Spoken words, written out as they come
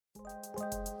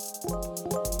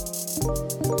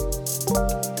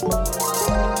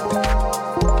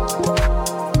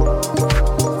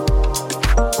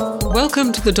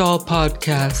Welcome to the Doll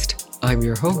Podcast. I'm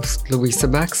your host, Louisa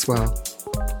Maxwell.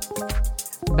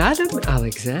 Madame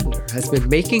Alexander has been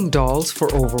making dolls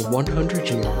for over 100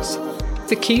 years.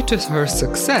 The key to her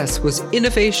success was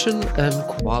innovation and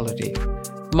quality.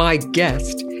 My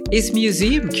guest is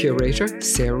museum curator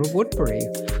Sara Woodbury,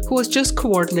 who has just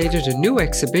coordinated a new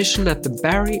exhibition at the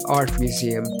Barry Art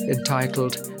Museum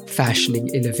entitled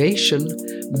Fashioning Innovation,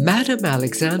 Madame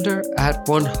Alexander at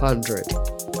 100.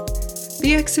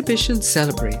 The exhibition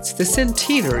celebrates the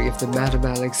centenary of the Madame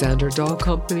Alexander Doll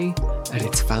Company and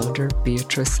its founder,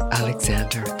 Beatrice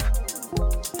Alexander.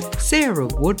 Sara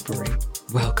Woodbury,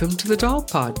 welcome to the Doll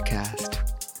Podcast.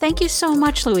 Thank you so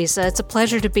much, Louisa. It's a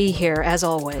pleasure to be here, as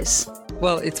always.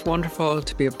 Well, it's wonderful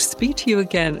to be able to speak to you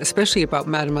again, especially about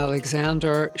Madame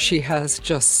Alexander. She has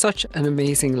just such an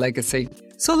amazing legacy.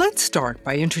 So let's start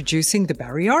by introducing the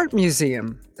Barry Art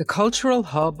Museum, the cultural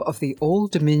hub of the Old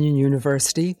Dominion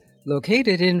University,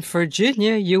 located in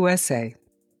Virginia, USA.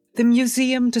 The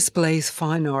museum displays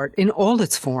fine art in all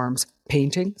its forms,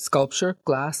 painting, sculpture,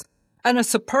 glass, and a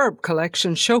superb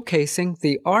collection showcasing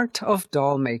the art of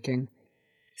doll making.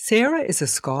 Sara is a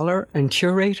scholar and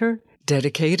curator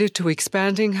dedicated to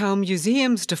expanding how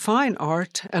museums define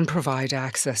art and provide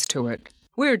access to it.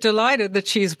 We're delighted that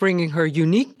she is bringing her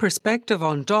unique perspective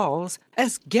on dolls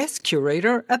as guest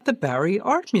curator at the Barry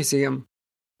Art Museum.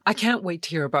 I can't wait to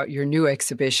hear about your new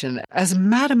exhibition, as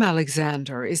Madame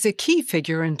Alexander is a key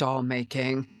figure in doll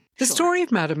making. The story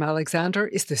of Madame Alexander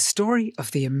is the story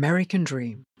of the American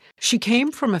dream. She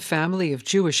came from a family of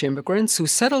Jewish immigrants who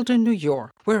settled in New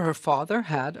York, where her father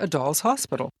had a doll's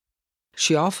hospital.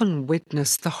 She often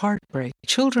witnessed the heartbreak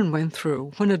children went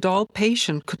through when a doll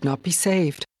patient could not be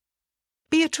saved.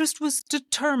 Beatrice was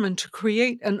determined to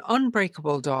create an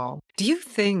unbreakable doll. Do you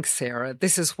think, Sara,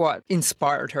 this is what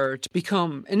inspired her to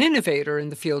become an innovator in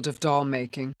the field of doll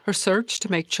making, her search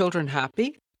to make children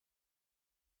happy?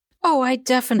 Oh, I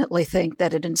definitely think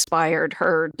that it inspired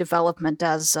her development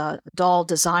as a doll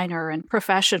designer and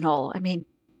professional. I mean,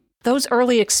 those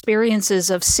early experiences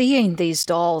of seeing these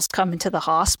dolls come into the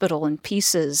hospital in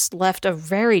pieces left a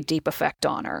very deep effect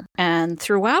on her. And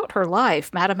throughout her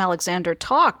life, Madame Alexander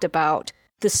talked about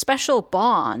the special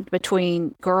bond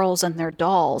between girls and their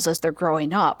dolls as they're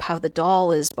growing up, how the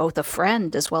doll is both a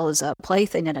friend as well as a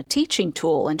plaything and a teaching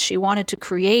tool. And she wanted to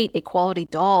create a quality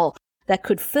doll that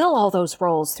could fill all those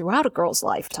roles throughout a girl's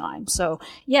lifetime. So,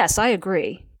 yes, I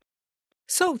agree.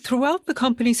 So, throughout the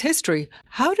company's history,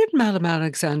 how did Madame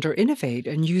Alexander innovate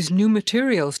and use new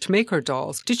materials to make her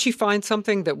dolls? Did she find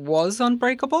something that was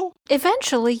unbreakable?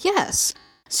 Eventually, yes.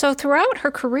 So throughout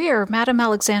her career, Madame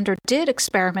Alexander did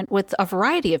experiment with a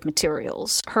variety of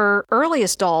materials. Her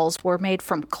earliest dolls were made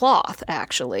from cloth,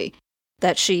 actually,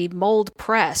 that she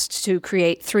mold-pressed to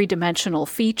create three-dimensional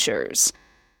features.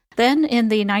 Then in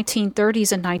the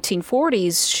 1930s and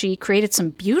 1940s, she created some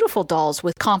beautiful dolls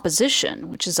with composition,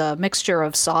 which is a mixture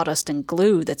of sawdust and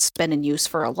glue that's been in use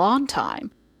for a long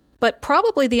time. But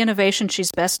probably the innovation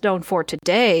she's best known for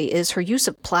today is her use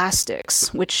of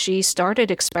plastics, which she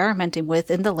started experimenting with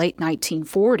in the late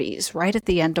 1940s, right at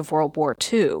the end of World War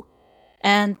II.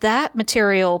 And that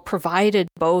material provided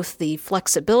both the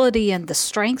flexibility and the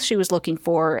strength she was looking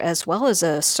for, as well as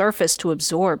a surface to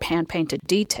absorb hand-painted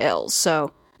details.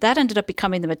 So that ended up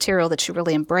becoming the material that she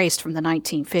really embraced from the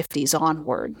 1950s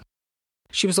onward.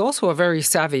 She was also a very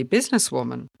savvy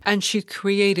businesswoman, and she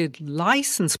created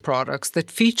licensed products that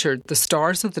featured the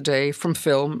stars of the day from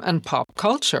film and pop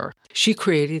culture. She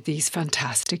created these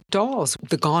fantastic dolls,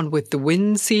 the Gone with the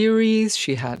Wind series.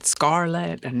 She had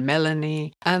Scarlett and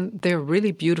Melanie, and they're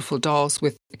really beautiful dolls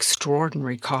with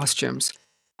extraordinary costumes.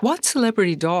 What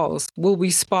celebrity dolls will we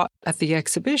spot at the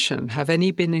exhibition? Have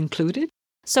any been included?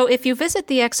 So if you visit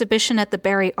the exhibition at the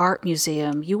Barry Art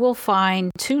Museum, you will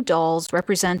find two dolls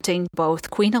representing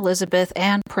both Queen Elizabeth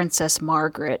and Princess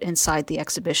Margaret inside the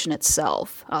exhibition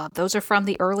itself. Those are from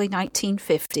the early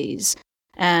 1950s,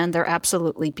 and they're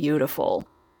absolutely beautiful.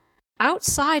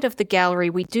 Outside of the gallery,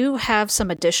 we do have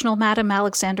some additional Madame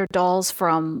Alexander dolls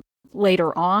from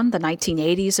later on, the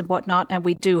 1980s and whatnot, and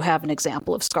we do have an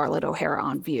example of Scarlett O'Hara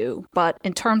on view. But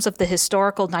in terms of the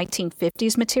historical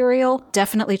 1950s material,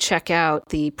 definitely check out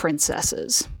the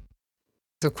princesses.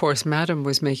 Of course, Madame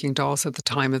was making dolls at the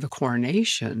time of the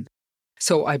coronation.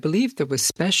 So I believe there was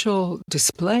special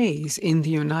displays in the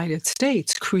United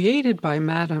States created by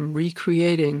Madame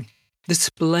recreating the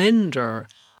splendor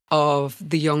of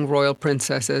the young royal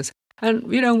princesses. And,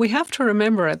 we have to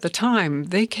remember at the time,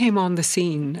 they came on the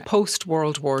scene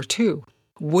post-World War II,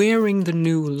 wearing the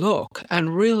new look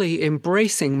and really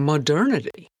embracing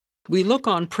modernity. We look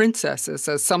on princesses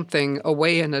as something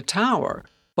away in a tower,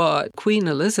 but Queen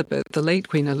Elizabeth, the late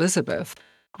Queen Elizabeth,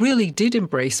 really did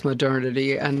embrace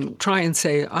modernity and try and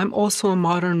say, I'm also a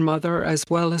modern mother as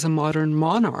well as a modern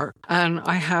monarch, and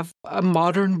I have a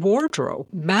modern wardrobe.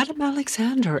 Madame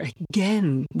Alexander,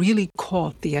 again, really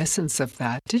caught the essence of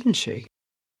that, didn't she?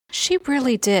 She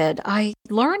really did. I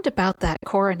learned about that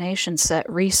coronation set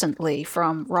recently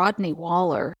from Rodney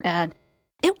Waller, and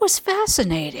it was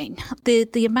fascinating.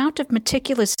 The amount of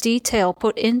meticulous detail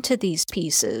put into these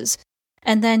pieces,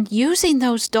 and then using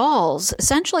those dolls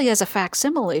essentially as a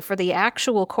facsimile for the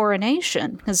actual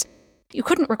coronation, because you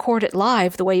couldn't record it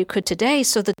live the way you could today,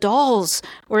 so the dolls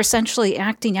were essentially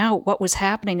acting out what was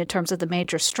happening in terms of the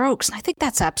major strokes. And I think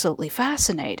that's absolutely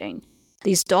fascinating.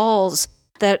 These dolls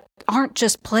that aren't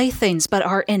just playthings, but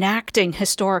are enacting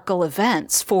historical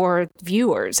events for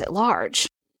viewers at large.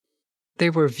 They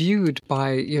were viewed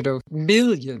by,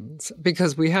 millions,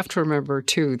 because we have to remember,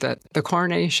 too, that the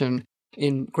coronation,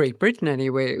 in Great Britain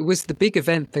anyway, it was the big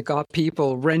event that got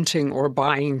people renting or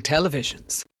buying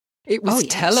televisions. It was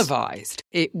televised.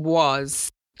 It was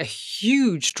a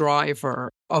huge driver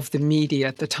of the media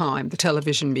at the time, the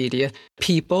television media.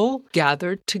 People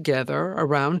gathered together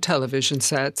around television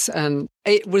sets, and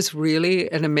it was really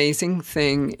an amazing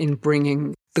thing in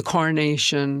bringing the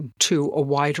coronation to a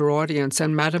wider audience.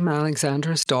 And Madame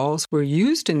Alexander's dolls were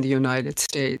used in the United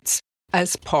States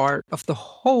as part of the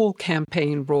whole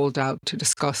campaign rolled out to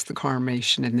discuss the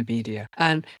coronation in the media.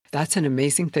 And that's an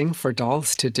amazing thing for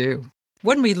dolls to do.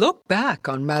 When we look back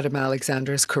on Madame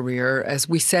Alexander's career, as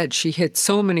we said, she hit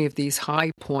so many of these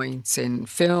high points in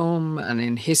film and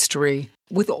in history.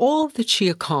 With all that she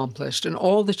accomplished and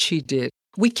all that she did,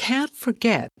 we can't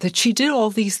forget that she did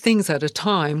all these things at a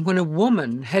time when a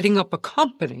woman heading up a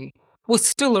company was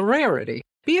still a rarity.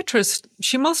 Beatrice,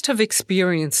 she must have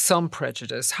experienced some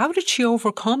prejudice. How did she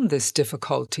overcome this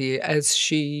difficulty as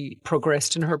she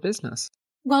progressed in her business?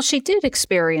 Well, she did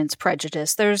experience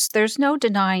prejudice. There's no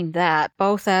denying that,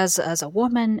 both as a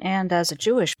woman and as a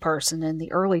Jewish person in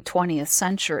the early 20th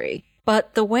century.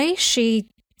 But the way she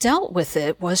dealt with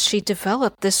it was she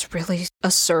developed this really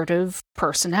assertive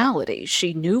personality.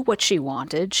 She knew what she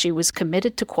wanted, she was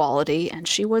committed to quality, and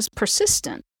she was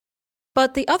persistent.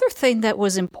 But the other thing that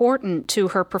was important to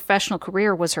her professional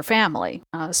career was her family,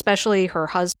 especially her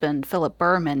husband, Philip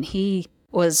Berman. He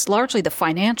was largely the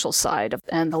financial side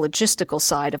and the logistical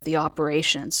side of the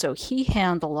operation. So he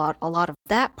handled a lot of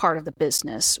that part of the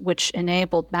business, which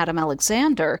enabled Madame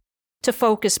Alexander to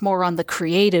focus more on the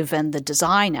creative and the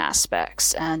design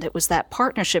aspects. And it was that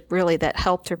partnership really that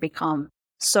helped her become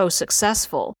so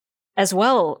successful, as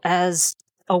well as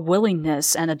a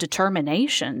willingness and a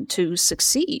determination to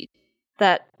succeed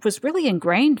that was really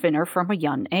ingrained in her from a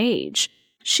young age.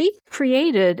 She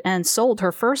created and sold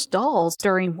her first dolls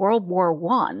during World War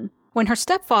I, when her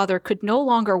stepfather could no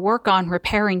longer work on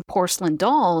repairing porcelain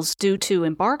dolls due to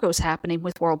embargoes happening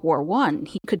with World War I.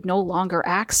 He could no longer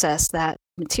access that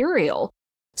material.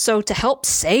 So to help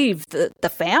save the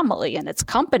family and its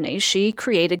company, she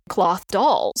created cloth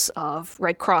dolls of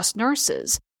Red Cross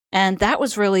nurses. And that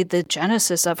was really the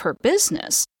genesis of her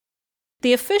business.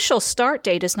 The official start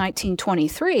date is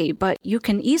 1923, but you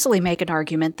can easily make an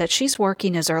argument that she's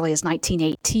working as early as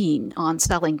 1918 on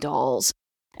selling dolls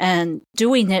and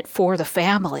doing it for the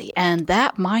family. And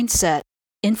that mindset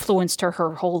influenced her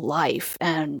whole life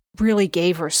and really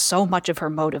gave her so much of her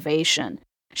motivation.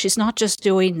 She's not just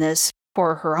doing this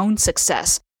for her own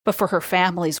success, but for her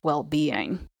family's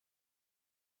well-being.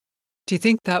 Do you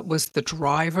think that was the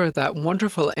driver, that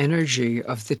wonderful energy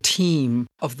of the team,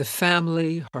 of the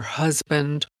family, her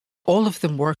husband, all of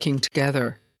them working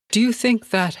together? Do you think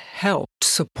that helped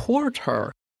support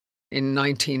her in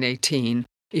 1918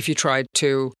 if you tried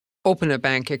to open a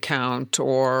bank account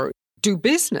or do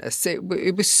business?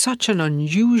 It was such an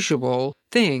unusual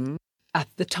thing at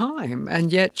the time,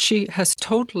 and yet she has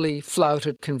totally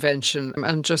flouted convention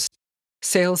and just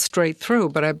sailed straight through.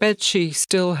 But I bet she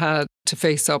still had to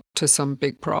face up to some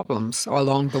big problems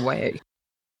along the way.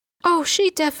 Oh,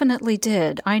 she definitely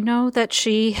did. I know that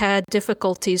she had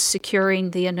difficulties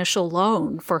securing the initial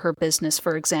loan for her business,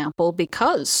 for example,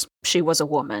 because she was a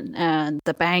woman and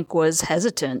the bank was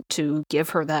hesitant to give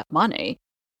her that money.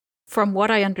 From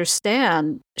what I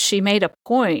understand, she made a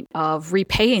point of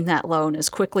repaying that loan as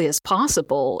quickly as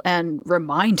possible and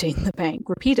reminding the bank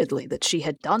repeatedly that she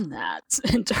had done that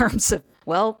in terms of,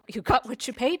 well, you got what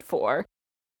you paid for.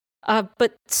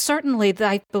 But certainly,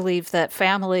 I believe that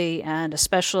family and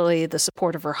especially the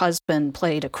support of her husband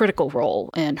played a critical role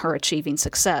in her achieving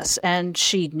success, and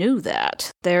she knew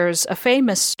that. There's a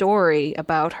famous story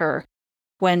about her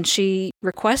when she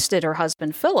requested her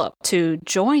husband Philip to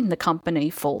join the company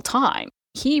full-time.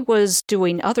 He was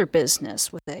doing other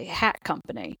business with a hat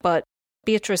company, but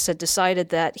Beatrice had decided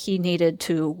that he needed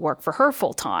to work for her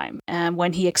full-time, and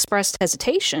when he expressed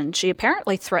hesitation, she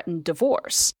apparently threatened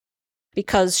divorce,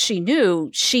 because she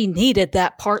knew she needed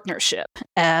that partnership,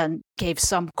 and gave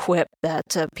some quip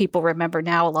that people remember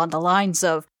now along the lines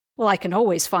of, well, I can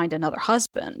always find another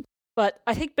husband. But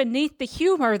I think beneath the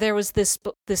humor, there was this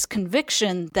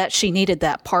conviction that she needed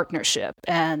that partnership,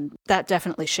 and that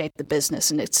definitely shaped the business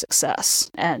and its success.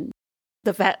 And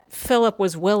the fact Philip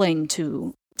was willing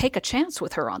to take a chance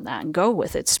with her on that and go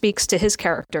with it speaks to his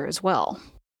character as well.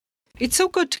 It's so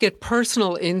good to get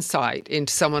personal insight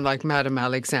into someone like Madame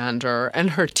Alexander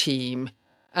and her team,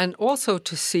 and also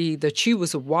to see that she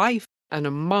was a wife and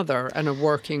a mother and a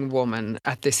working woman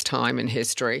at this time in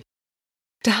history.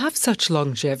 To have such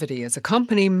longevity as a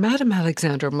company, Madame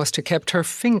Alexander must have kept her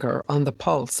finger on the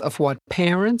pulse of what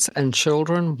parents and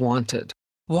children wanted.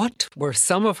 What were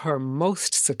some of her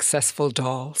most successful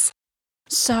dolls?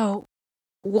 So,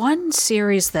 one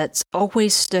series that's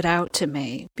always stood out to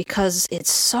me, because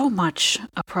it's so much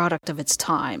a product of its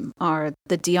time, are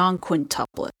the Dion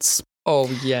quintuplets. Oh,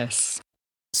 yes.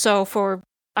 So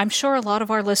I'm sure a lot of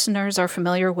our listeners are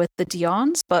familiar with the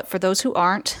Dions, but for those who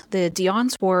aren't, the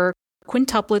Dions were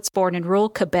quintuplets born in rural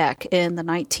Quebec in the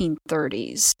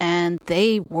 1930s, and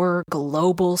they were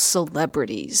global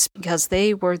celebrities because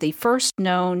they were the first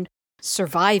known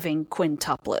surviving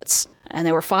quintuplets. And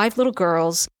they were 5 little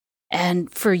girls. And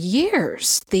for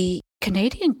years, the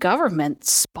Canadian government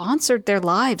sponsored their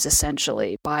lives,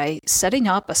 essentially, by setting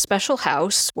up a special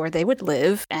house where they would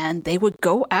live, and they would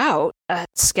go out at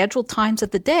scheduled times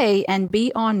of the day and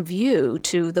be on view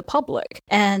to the public.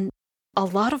 And a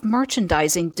lot of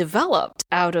merchandising developed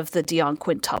out of the Dion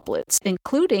quintuplets,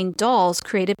 including dolls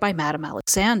created by Madame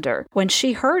Alexander. When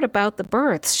she heard about the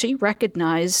births, she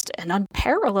recognized an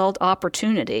unparalleled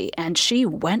opportunity, and she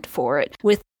went for it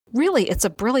with really, it's a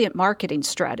brilliant marketing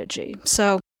strategy.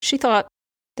 So she thought,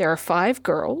 there are 5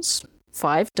 girls,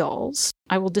 5 dolls.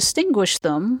 I will distinguish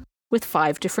them with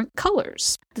 5 different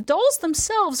colors. The dolls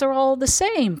themselves are all the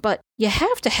same, but you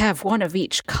have to have one of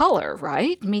each color,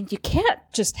 right? I mean, you can't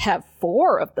just have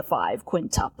 4 of the 5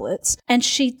 quintuplets. And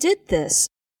she did this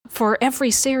for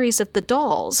every series of the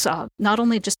dolls, not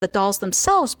only just the dolls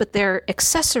themselves, but their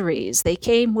accessories. They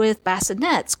came with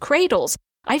bassinets, cradles.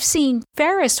 I've seen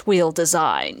Ferris wheel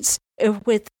designs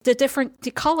with the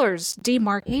different colors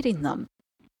demarcating them.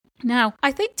 Now,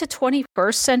 I think to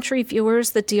 21st century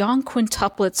viewers, the Dion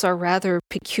quintuplets are rather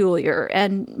peculiar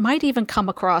and might even come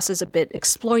across as a bit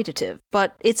exploitative,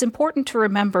 but it's important to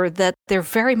remember that they're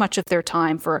very much of their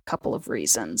time for a couple of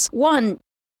reasons. One,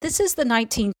 this is the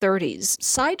 1930s.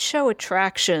 Sideshow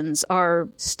attractions are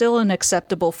still an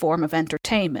acceptable form of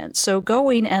entertainment, so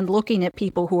going and looking at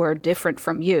people who are different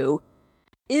from you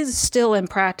is still in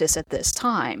practice at this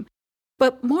time.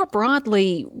 But more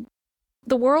broadly,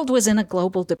 the world was in a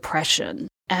global depression,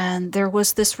 and there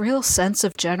was this real sense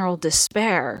of general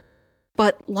despair.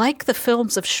 But like the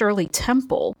films of Shirley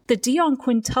Temple, the Dion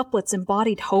quintuplets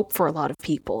embodied hope for a lot of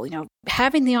people. You know,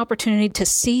 having the opportunity to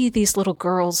see these little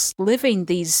girls living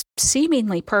these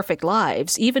seemingly perfect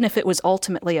lives, even if it was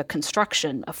ultimately a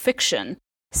construction, a fiction,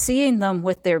 seeing them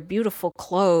with their beautiful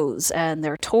clothes and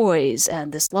their toys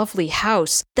and this lovely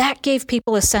house, that gave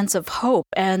people a sense of hope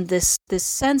and this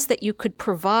sense that you could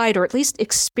provide or at least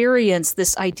experience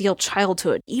this ideal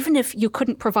childhood. Even if you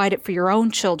couldn't provide it for your own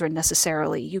children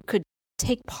necessarily, you could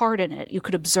take part in it, you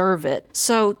could observe it.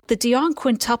 So the Dion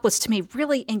quintuplets to me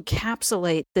really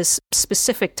encapsulate this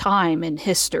specific time in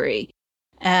history.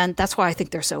 And that's why I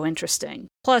think they're so interesting.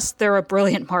 Plus, they're a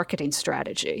brilliant marketing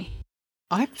strategy.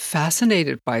 I'm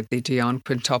fascinated by the Dion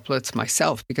quintuplets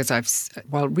myself because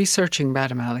while researching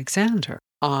Madame Alexander,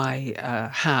 I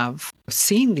have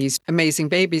seen these amazing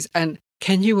babies. And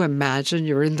can you imagine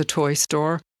you're in the toy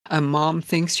store and mom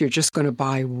thinks you're just going to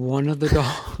buy one of the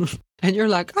dolls and you're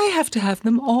like, I have to have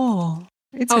them all.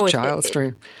 It's a child's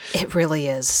dream. It really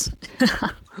is.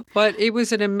 But it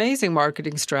was an amazing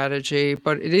marketing strategy,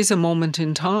 but it is a moment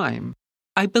in time.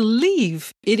 I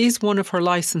believe it is one of her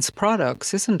licensed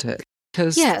products, isn't it?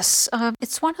 Yes,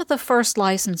 it's one of the first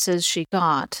licenses she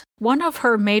got. One of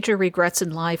her major regrets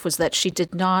in life was that she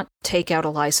did not take out a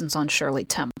license on Shirley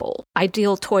Temple.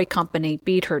 Ideal Toy Company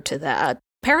beat her to that.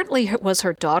 Apparently, it was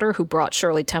her daughter who brought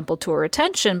Shirley Temple to her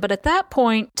attention, but at that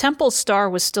point, Temple's star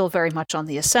was still very much on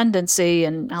the ascendancy,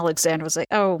 and Alexander was like,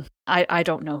 oh, I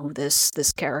don't know who this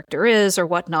character is or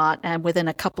whatnot. And within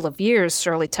a couple of years,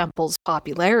 Shirley Temple's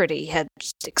popularity had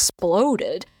just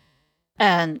exploded.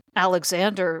 And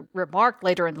Alexander remarked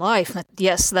later in life that,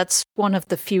 yes, that's one of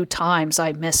the few times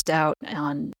I missed out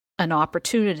on an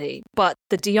opportunity. But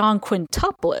the Dion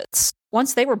quintuplets,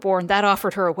 once they were born, that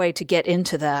offered her a way to get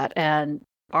into that and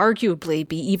arguably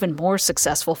be even more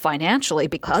successful financially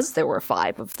because there were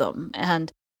 5 of them.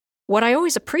 And what I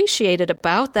always appreciated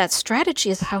about that strategy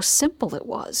is how simple it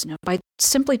was. By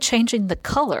simply changing the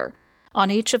color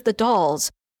on each of the dolls,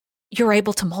 you're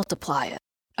able to multiply it.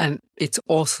 And it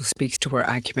also speaks to her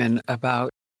acumen about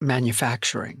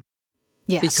manufacturing.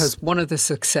 Yes. Because one of the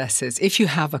successes, if you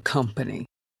have a company,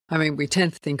 I mean, we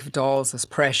tend to think of dolls as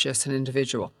precious and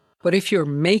individual. But if you're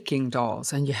making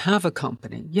dolls and you have a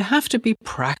company, you have to be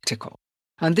practical.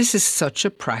 And this is such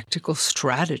a practical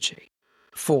strategy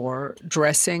for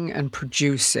dressing and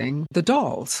producing the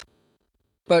dolls.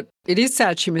 But it is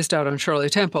sad she missed out on Shirley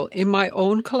Temple. In my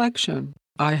own collection,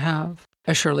 I have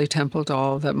a Shirley Temple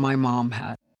doll that my mom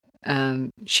had.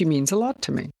 And she means a lot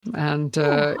to me. And,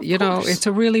 it's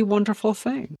a really wonderful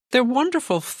thing. They're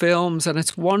wonderful films, and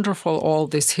it's wonderful all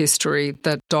this history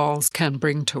that dolls can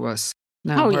bring to us.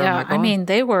 Now, I mean,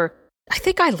 they were... I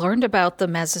think I learned about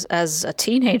them as a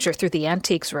teenager through the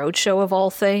Antiques Roadshow of all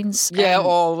things. Yeah,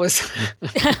 always.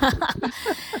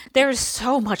 There's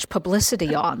so much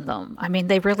publicity on them. I mean,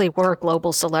 they really were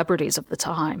global celebrities of the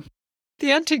time.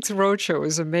 The Antiques Roadshow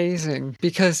is amazing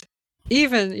because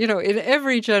even, in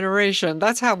every generation,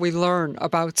 that's how we learn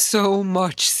about so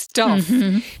much stuff,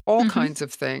 all kinds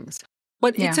of things.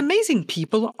 But it's amazing.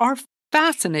 People are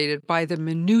fascinated by the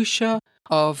minutiae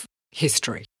of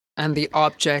history and the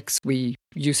objects we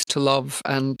used to love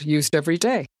and used every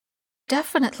day.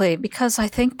 Definitely, because I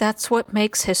think that's what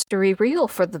makes history real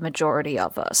for the majority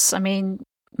of us. I mean,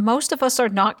 most of us are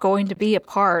not going to be a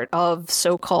part of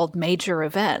so-called major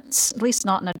events, at least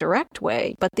not in a direct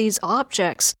way. But these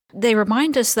objects, they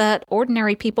remind us that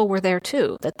ordinary people were there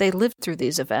too, that they lived through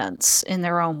these events in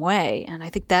their own way. And I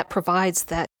think that provides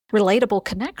that relatable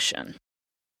connection.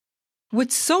 With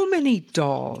so many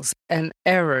dolls and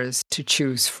eras to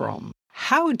choose from,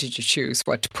 how did you choose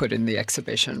what to put in the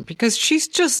exhibition? Because she's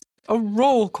just a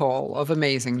roll call of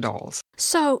amazing dolls.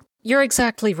 So, you're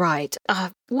exactly right.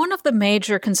 One of the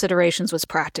major considerations was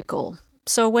practical.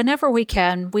 So whenever we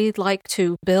can, we'd like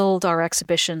to build our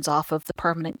exhibitions off of the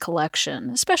permanent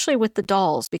collection, especially with the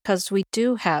dolls, because we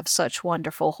do have such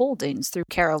wonderful holdings through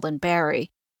Carolyn Barry.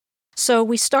 So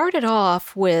we started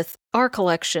off with our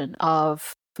collection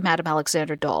of Madame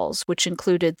Alexander dolls, which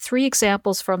included 3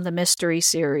 examples from the Mystery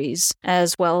series,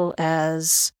 as well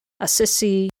as a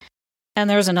Sissy, and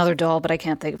there's another doll, but I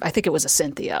can't think of, I think it was a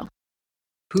Cynthia.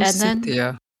 Who's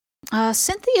Cynthia?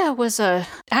 Cynthia was a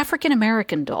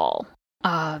African-American doll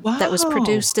that was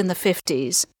produced in the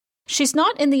 50s. She's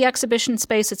not in the exhibition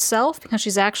space itself because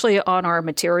she's actually on our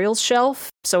materials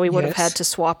shelf, so we would have had to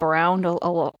swap around a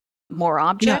lot more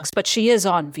objects, but she is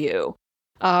on view.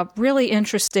 Really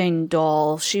interesting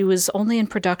doll. She was only in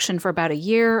production for about a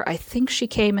year. I think she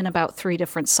came in about 3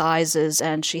 different sizes,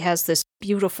 and she has this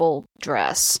beautiful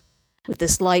dress with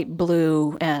this light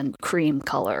blue and cream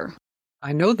color.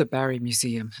 I know the Barry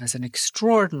Museum has an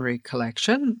extraordinary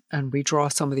collection, and we draw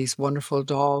some of these wonderful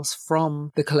dolls from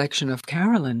the collection of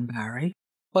Carolyn Barry.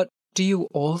 But do you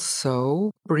also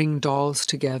bring dolls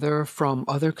together from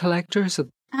other collectors?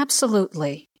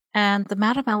 Absolutely. And the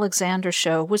Madame Alexander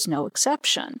show was no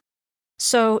exception.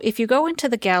 So if you go into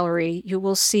the gallery, you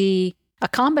will see a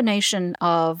combination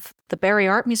of the Barry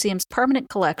Art Museum's permanent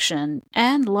collection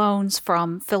and loans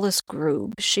from Phyllis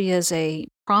Grube. She is a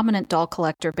prominent doll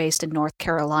collector based in North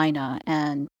Carolina,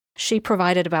 and she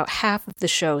provided about half of the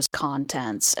show's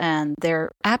contents, and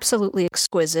they're absolutely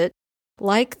exquisite.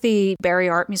 Like the Barry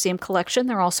Art Museum collection,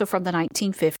 they're also from the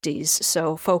 1950s,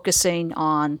 so focusing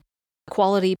on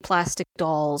quality plastic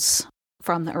dolls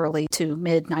from the early to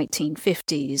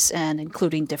mid-1950s and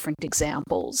including different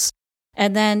examples.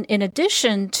 And then in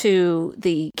addition to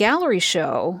the gallery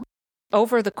show,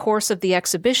 over the course of the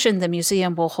exhibition, the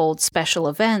museum will hold special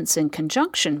events in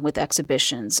conjunction with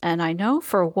exhibitions. And I know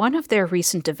for one of their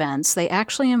recent events, they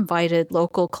actually invited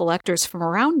local collectors from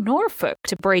around Norfolk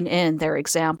to bring in their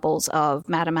examples of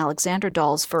Madame Alexander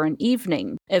dolls for an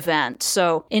evening event.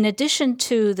 So in addition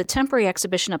to the temporary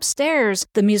exhibition upstairs,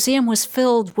 the museum was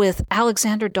filled with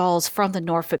Alexander dolls from the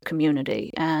Norfolk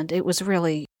community, and it was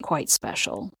really quite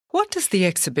special. What does the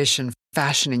exhibition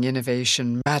Fashioning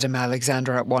Innovation, Madame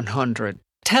Alexander at 100,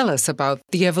 tell us about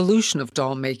the evolution of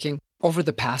doll making over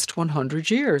the past 100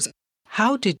 years.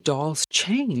 How did dolls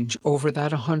change over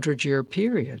that 100-year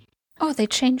period? Oh, they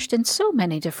changed in so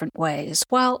many different ways,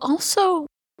 while also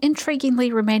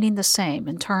intriguingly remaining the same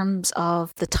in terms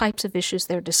of the types of issues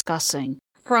they're discussing.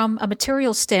 From a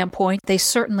material standpoint, they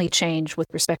certainly change with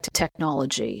respect to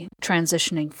technology,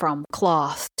 transitioning from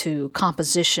cloth to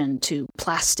composition to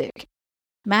plastic.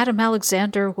 Madame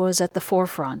Alexander was at the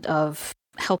forefront of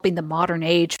helping the modern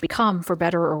age become, for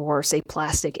better or worse, a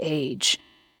plastic age.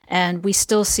 And we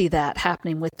still see that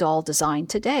happening with doll design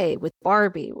today, with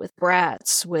Barbie, with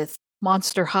Bratz, with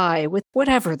Monster High, with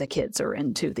whatever the kids are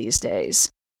into these days.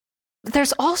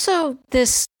 There's also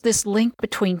this link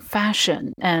between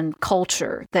fashion and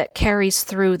culture that carries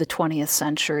through the 20th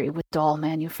century with doll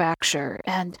manufacture.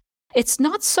 And it's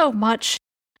not so much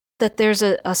that there's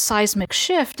a seismic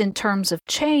shift in terms of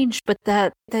change, but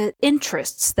that the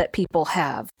interests that people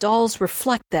have, dolls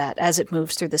reflect that as it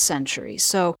moves through the century.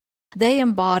 So they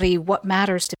embody what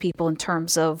matters to people in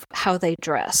terms of how they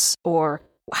dress or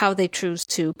how they choose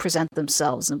to present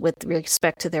themselves with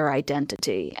respect to their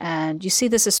identity. And you see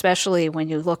this especially when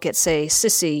you look at, say,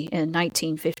 Sissy in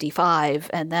 1955,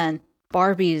 and then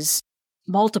Barbie's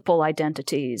multiple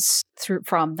identities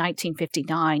from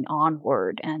 1959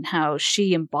 onward, and how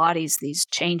she embodies these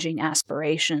changing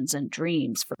aspirations and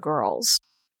dreams for girls.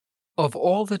 Of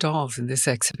all the dolls in this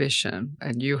exhibition,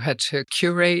 and you had to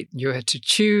curate, you had to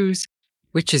choose,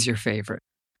 which is your favorite?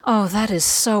 Oh, that is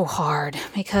so hard,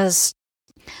 because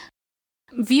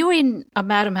viewing a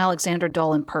Madame Alexander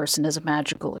doll in person is a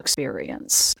magical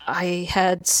experience. I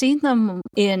had seen them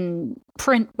in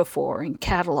print before, in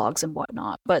catalogs and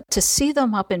whatnot, but to see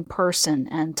them up in person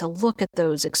and to look at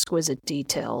those exquisite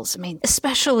details, I mean,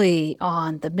 especially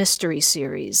on the Mystery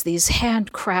series, these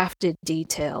handcrafted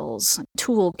details,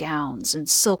 tulle gowns and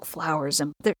silk flowers,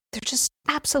 and they're just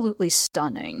absolutely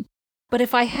stunning. But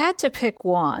if I had to pick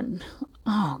one,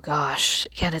 oh gosh,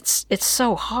 again, it's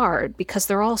so hard because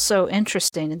they're all so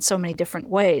interesting in so many different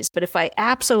ways. But if I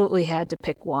absolutely had to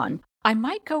pick one, I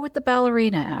might go with the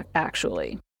ballerina,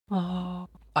 actually. Oh,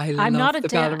 I love the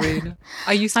ballerina.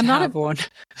 I used to have one.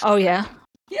 Oh, yeah?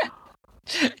 Yeah.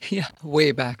 Yeah,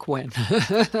 way back when.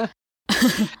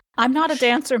 I'm not a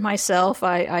dancer myself.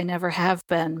 I never have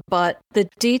been. But the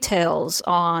details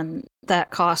on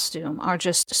that costume are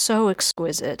just so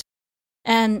exquisite.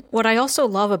 And what I also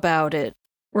love about it,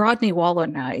 Rodney Waller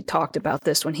and I talked about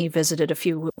this when he visited a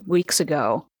few weeks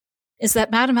ago, is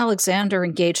that Madame Alexander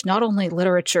engaged not only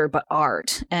literature but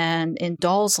art. And in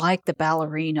dolls like the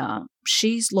ballerina,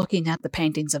 she's looking at the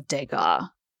paintings of Degas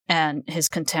and his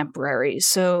contemporaries.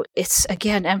 So it's,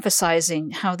 again,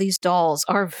 emphasizing how these dolls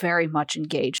are very much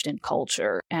engaged in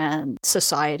culture and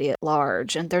society at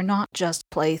large. And they're not just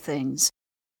playthings,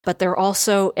 but they're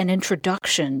also an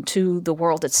introduction to the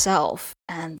world itself.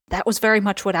 And that was very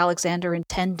much what Alexander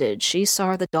intended. She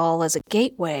saw the doll as a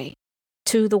gateway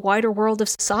to the wider world of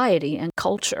society and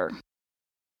culture.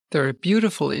 They're a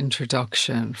beautiful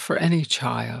introduction for any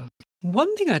child.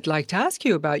 One thing I'd like to ask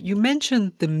you about, you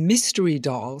mentioned the mystery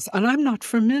dolls, and I'm not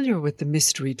familiar with the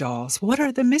mystery dolls. What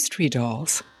are the mystery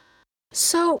dolls?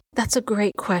 So that's a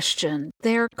great question.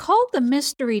 They're called the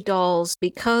mystery dolls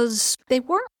because they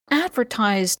weren't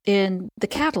advertised in the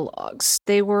catalogs.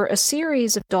 They were a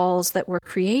series of dolls that were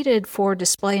created for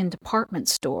display in department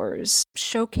stores,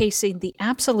 showcasing the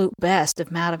absolute best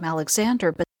of Madame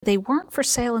Alexander, but they weren't for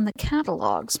sale in the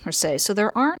catalogs, per se, so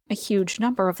there aren't a huge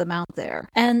number of them out there.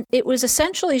 And it was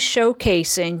essentially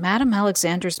showcasing Madame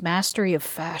Alexander's mastery of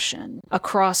fashion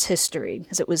across history,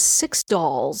 as it was 6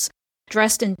 dolls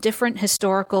dressed in different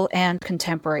historical and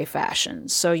contemporary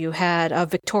fashions. So you had a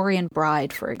Victorian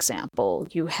bride, for example.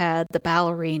 You had the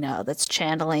ballerina that's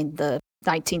channeling the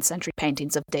 19th century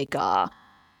paintings of Degas.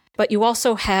 But you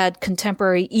also had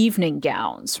contemporary evening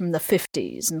gowns from the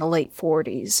 50s and the late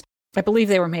 40s. I believe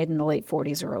they were made in the late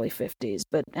 40s or early 50s,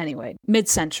 but anyway,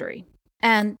 mid-century.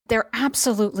 And they're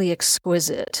absolutely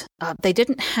exquisite. They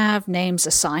didn't have names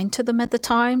assigned to them at the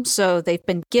time, so they've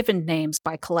been given names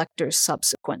by collectors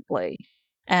subsequently.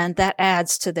 And that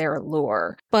adds to their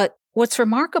allure. But what's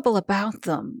remarkable about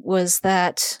them was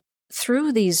that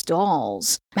through these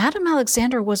dolls, Madame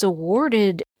Alexander was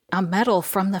awarded a medal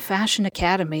from the Fashion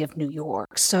Academy of New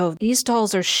York. So these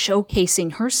dolls are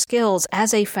showcasing her skills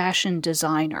as a fashion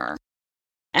designer.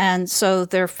 And so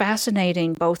they're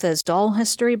fascinating both as doll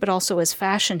history, but also as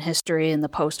fashion history in the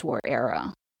post-war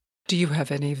era. Do you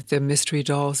have any of the mystery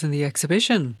dolls in the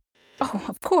exhibition? Oh,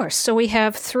 of course. So we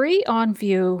have 3 on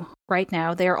view right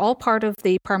now. They are all part of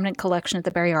the permanent collection at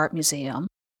the Barry Art Museum.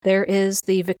 There is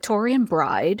the Victorian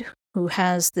bride, who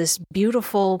has this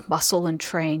beautiful bustle and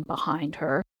train behind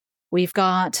her. We've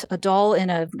got a doll in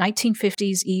a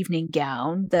 1950s evening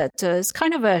gown that is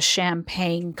kind of a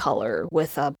champagne color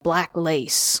with a black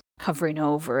lace covering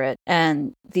over it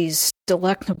and these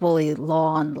delectably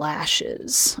long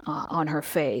lashes on her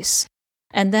face.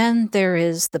 And then there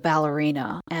is the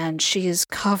ballerina, and she is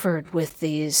covered with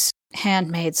these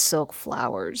handmade silk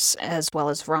flowers as well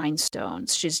as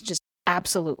rhinestones. She's just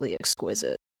absolutely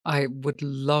exquisite. I would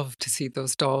love to see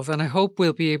those dolls, and I hope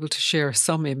we'll be able to share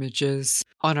some images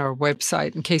on our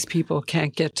website in case people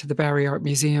can't get to the Barry Art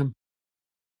Museum.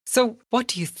 So what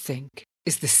do you think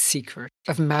is the secret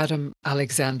of Madame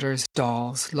Alexander's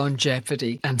dolls'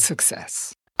 longevity and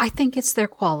success? I think it's their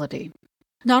quality,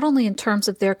 not only in terms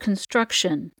of their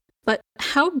construction, but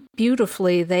how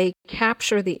beautifully they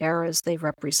capture the eras they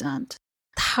represent,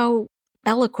 how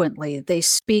eloquently they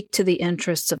speak to the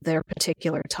interests of their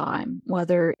particular time,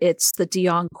 whether it's the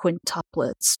Dion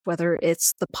quintuplets, whether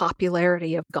it's the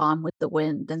popularity of Gone with the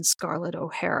Wind and Scarlett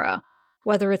O'Hara,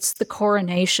 whether it's the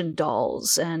coronation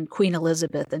dolls and Queen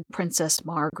Elizabeth and Princess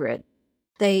Margaret.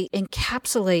 They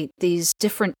encapsulate these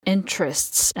different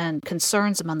interests and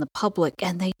concerns among the public,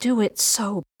 and they do it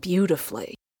so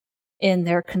beautifully in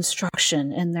their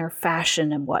construction, in their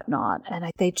fashion and whatnot.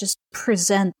 And they just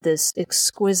present this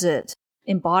exquisite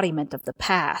embodiment of the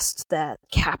past that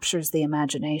captures the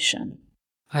imagination.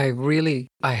 I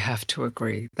have to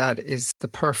agree. That is the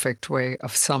perfect way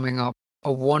of summing up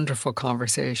a wonderful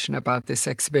conversation about this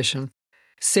exhibition.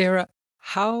 Sarah,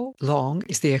 how long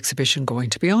is the exhibition going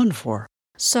to be on for?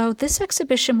 So this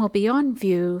exhibition will be on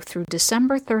view through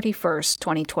December 31st,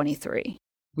 2023.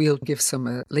 We'll give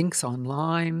some links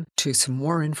online to some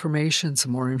more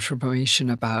information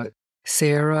about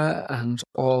Sarah and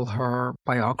all her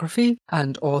biography,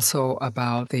 and also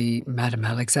about the Madame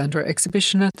Alexander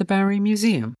exhibition at the Barry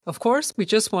Museum. Of course, we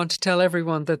just want to tell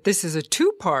everyone that this is a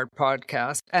two-part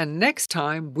podcast, and next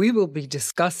time we will be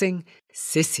discussing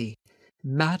Sissy,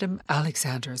 Madame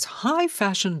Alexander's high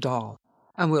fashion doll.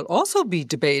 And we'll also be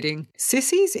debating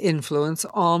Sissy's influence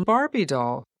on Barbie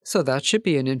doll. So that should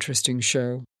be an interesting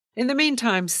show. In the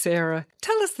meantime, Sarah,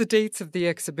 tell us the dates of the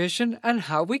exhibition and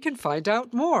how we can find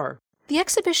out more. The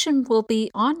exhibition will be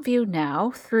on view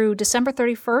now through December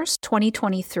 31st,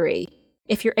 2023.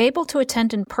 If you're able to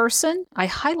attend in person, I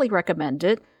highly recommend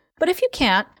it. But if you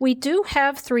can't, we do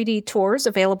have 3D tours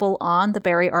available on the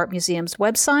Barry Art Museum's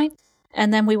website.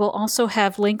 And then we will also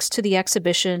have links to the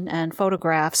exhibition and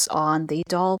photographs on the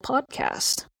Doll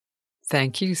Podcast.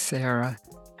 Thank you, Sarah.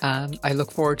 And I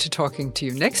look forward to talking to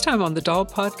you next time on the Doll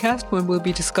Podcast, when we'll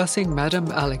be discussing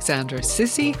Madame Alexander's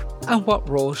Sissy and what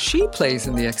role she plays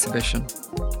in the exhibition.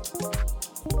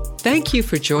 Thank you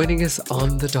for joining us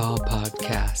on the Doll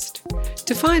Podcast.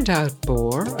 To find out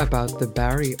more about the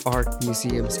Barry Art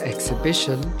Museum's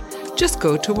exhibition, just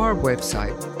go to our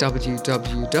website,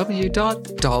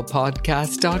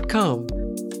 www.dollpodcast.com.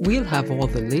 We'll have all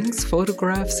the links,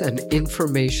 photographs, and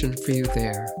information for you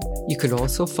there. You can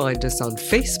also find us on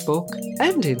Facebook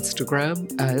and Instagram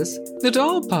as The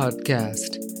Doll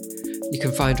Podcast. You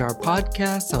can find our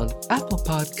podcasts on Apple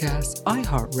Podcasts,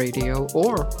 iHeartRadio,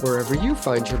 or wherever you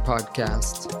find your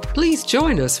podcasts. Please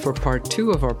join us for part 2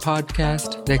 of our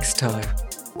podcast next time.